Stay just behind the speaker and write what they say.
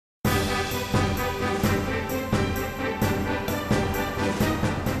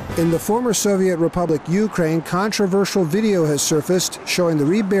In the former Soviet Republic Ukraine, controversial video has surfaced showing the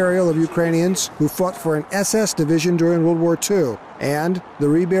reburial of Ukrainians who fought for an SS division during World War II. And the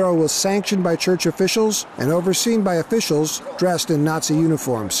reburial was sanctioned by church officials and overseen by officials dressed in Nazi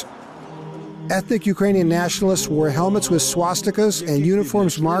uniforms. Ethnic Ukrainian nationalists wore helmets with swastikas and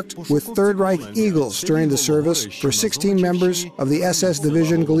uniforms marked with Third Reich eagles during the service for 16 members of the SS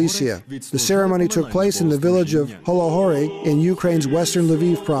Division Galicia. The ceremony took place in the village of Oleh in Ukraine's western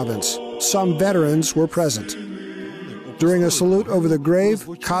Lviv province. Some veterans were present. During a salute over the grave,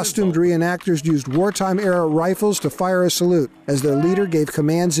 costumed reenactors used wartime-era rifles to fire a salute as their leader gave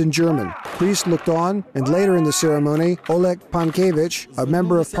commands in German. Priests looked on, and later in the ceremony, Oleh, a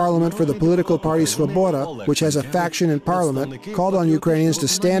member of parliament for the political party Svoboda, which has a faction in parliament, called on Ukrainians to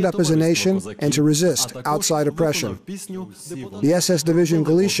stand up as a nation and to resist outside oppression. The SS Division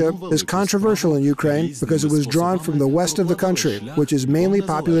Galicia is controversial in Ukraine because it was drawn from the west of the country, which is mainly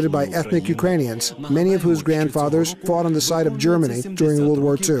populated by ethnic Ukrainians, many of whose grandfathers fought on the side of Germany during World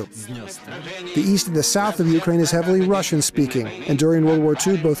War II. The east and the south of Ukraine is heavily Russian-speaking, and during World War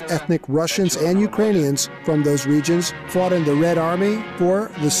II, both ethnic Russians and Ukrainians from those regions fought in the Red Army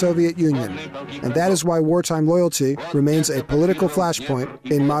for the Soviet Union. And that is why wartime loyalty remains a political flashpoint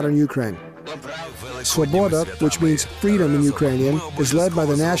in modern Ukraine. Svoboda, which means freedom in Ukrainian, is led by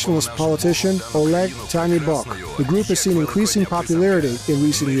the nationalist politician Oleh Tjahnybok. The group has seen increasing popularity in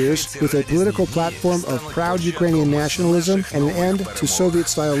recent years with a political platform of proud Ukrainian nationalism and an end to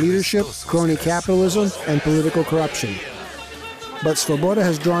Soviet-style leadership, crony capitalism, and political corruption. But Svoboda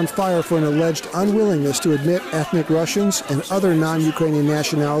has drawn fire for an alleged unwillingness to admit ethnic Russians and other non-Ukrainian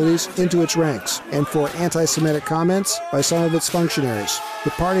nationalities into its ranks, and for anti-Semitic comments by some of its functionaries.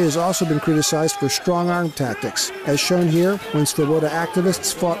 The party has also been criticized for strong-arm tactics, as shown here when Svoboda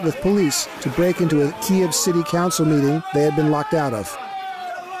activists fought with police to break into a Kiev city council meeting they had been locked out of.